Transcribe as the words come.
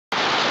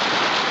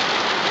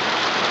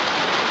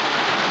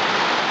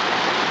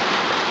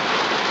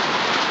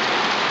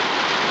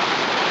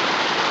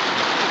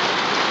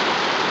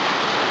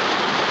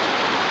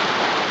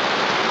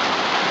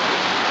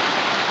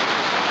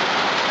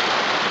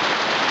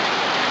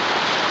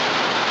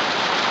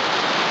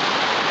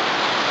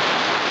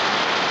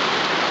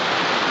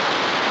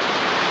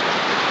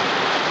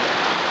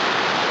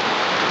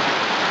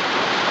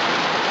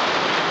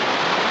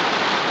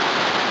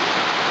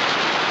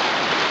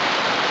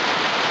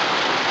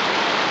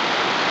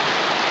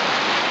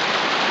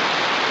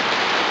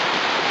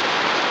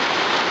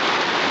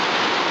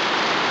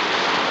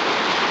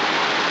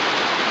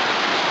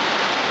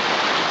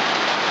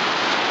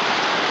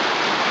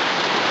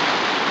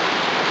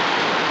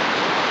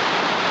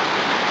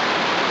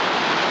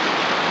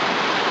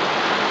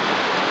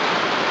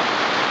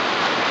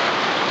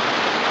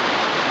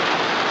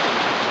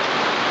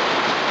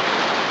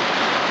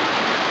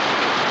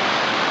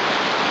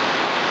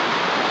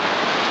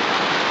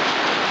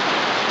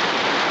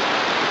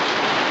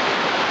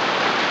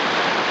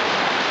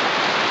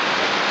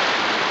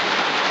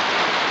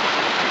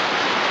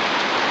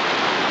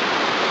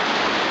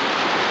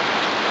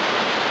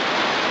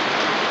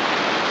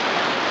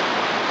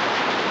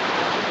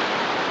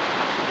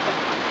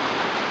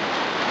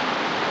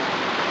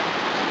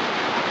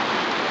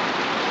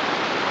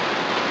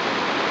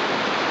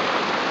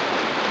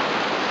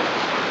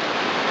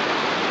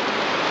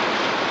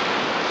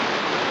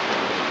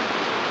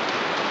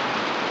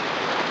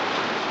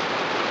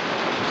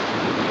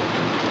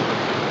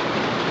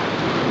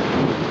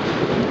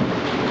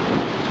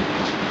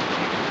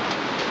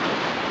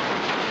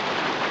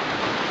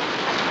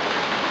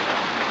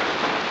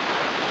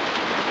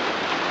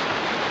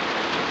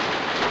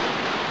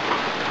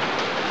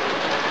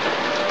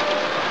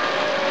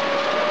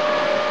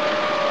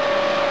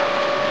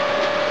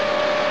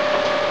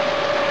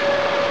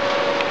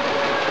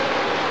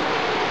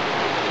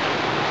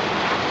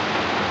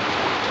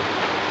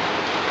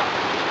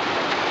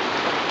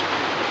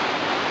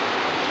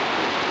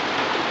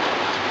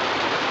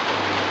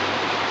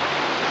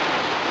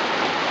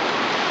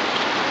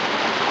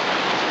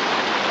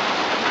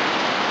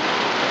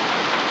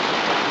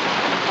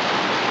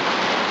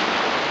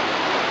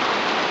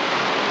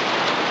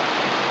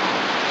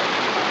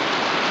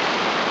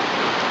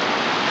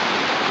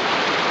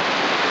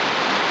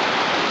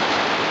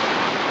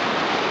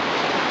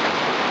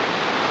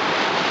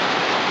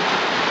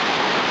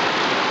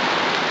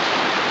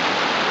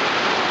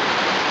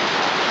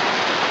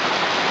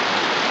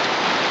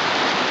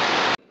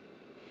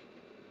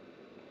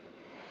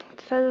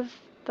says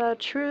the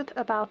truth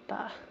about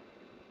the...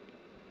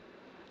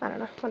 I don't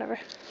know, whatever.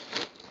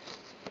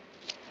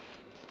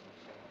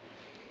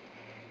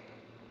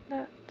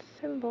 That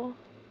symbol.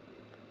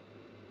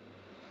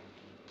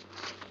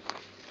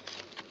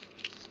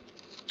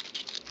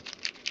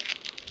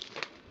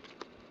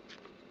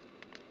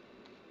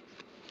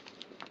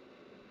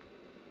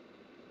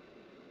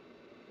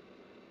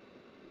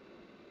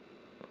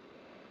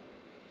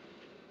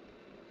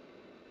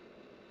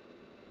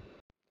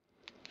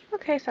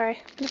 Okay, sorry.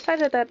 I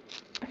decided that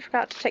I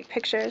forgot to take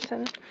pictures,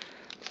 and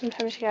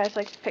sometimes you guys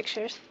like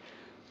pictures.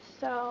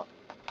 So,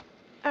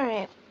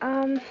 alright,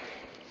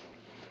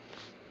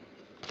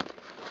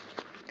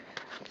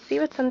 see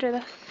what's under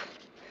this.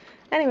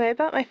 Anyway,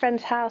 about my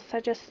friend's house,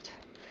 I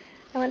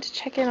went to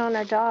check in on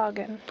our dog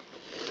and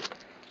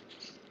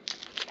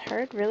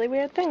heard really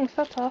weird things,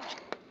 that's all.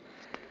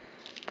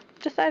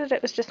 Decided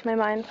it was just my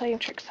mind playing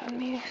tricks on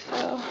me,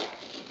 so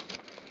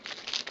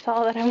that's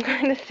all that I'm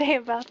going to say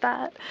about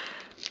that.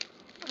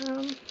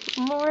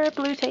 More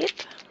blue tape.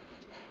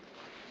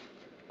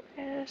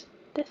 There's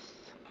this.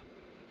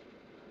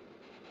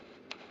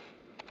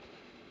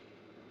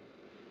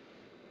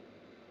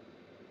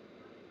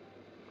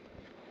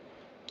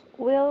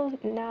 Will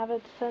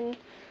Navidson,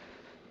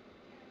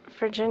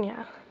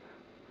 Virginia.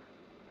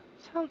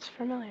 Sounds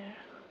familiar.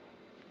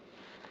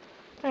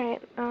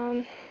 Alright,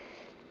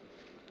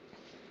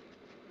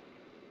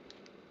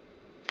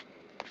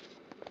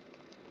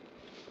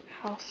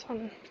 house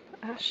on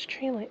Ash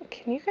Tree Lane.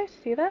 Can you guys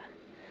see that?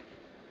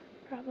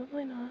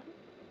 Probably not.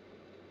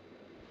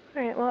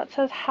 Alright, well it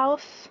says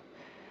house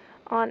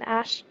on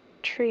Ash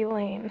Tree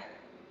Lane.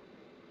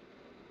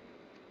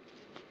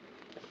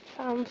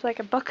 Sounds like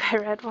a book I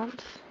read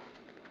once.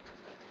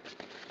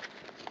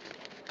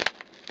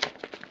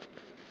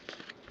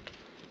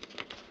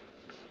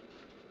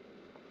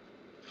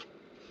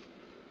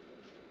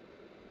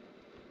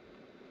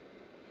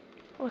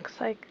 Looks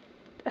like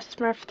a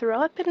Smurf threw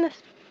up in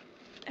this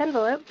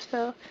envelope,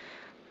 so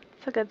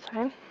it's a good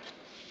sign.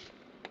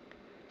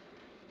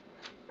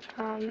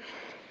 Don't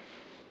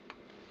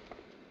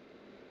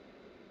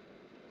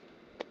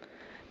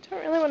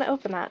really want to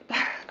open that.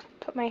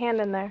 Put my hand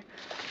in there.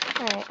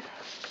 Alright.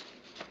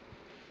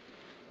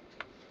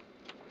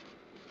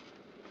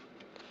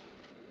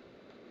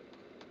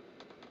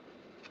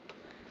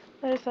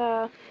 There's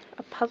a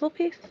puzzle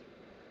piece.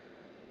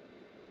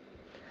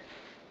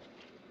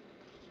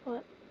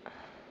 What?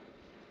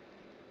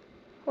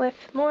 With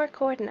more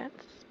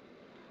coordinates.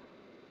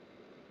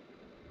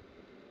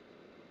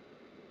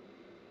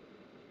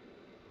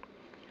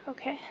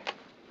 Okay.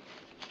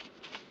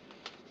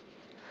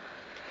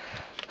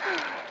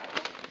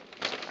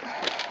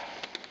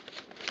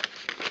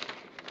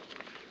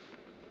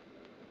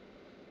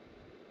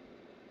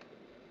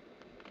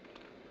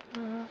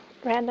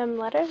 Random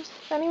letters,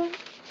 anyone?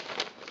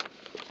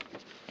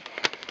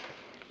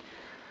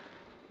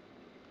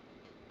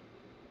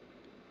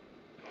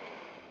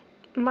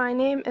 My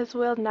name is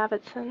Will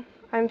Navidson.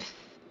 I'm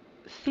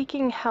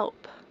seeking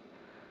help.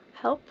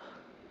 Help?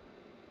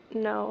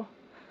 No.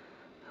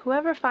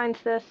 Whoever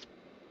finds this,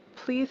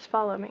 please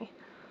follow me.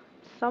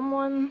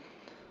 Someone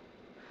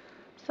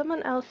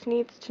else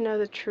needs to know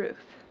the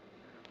truth.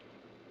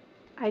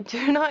 I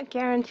do not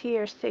guarantee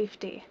your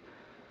safety.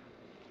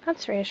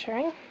 That's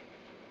reassuring.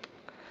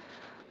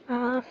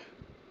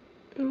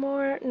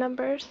 More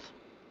numbers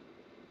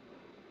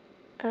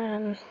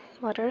and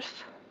letters.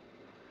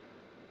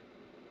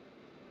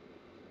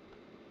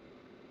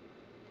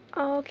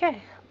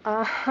 Okay,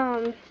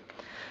 so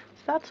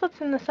that's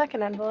what's in the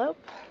second envelope.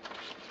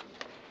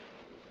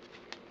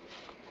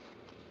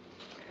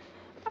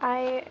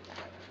 I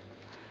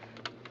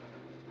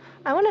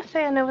want to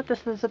say I know what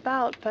this is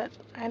about, but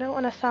I don't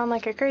want to sound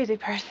like a crazy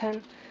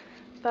person.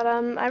 But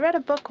I read a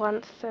book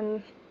once,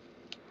 and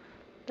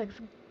the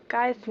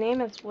guy's name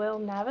is Will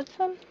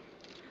Navidson.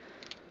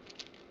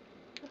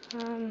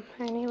 And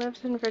he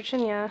lives in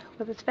Virginia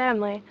with his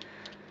family.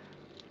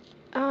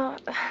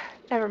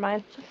 Never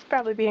mind. This is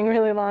probably being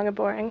really long and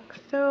boring.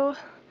 So,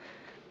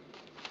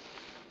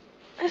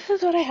 this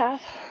is what I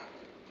have.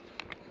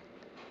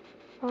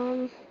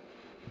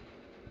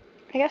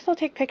 I guess I'll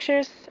take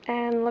pictures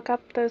and look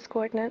up those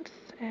coordinates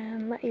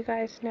and let you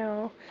guys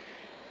know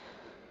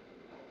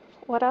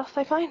what else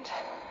I find.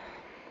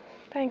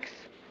 Thanks.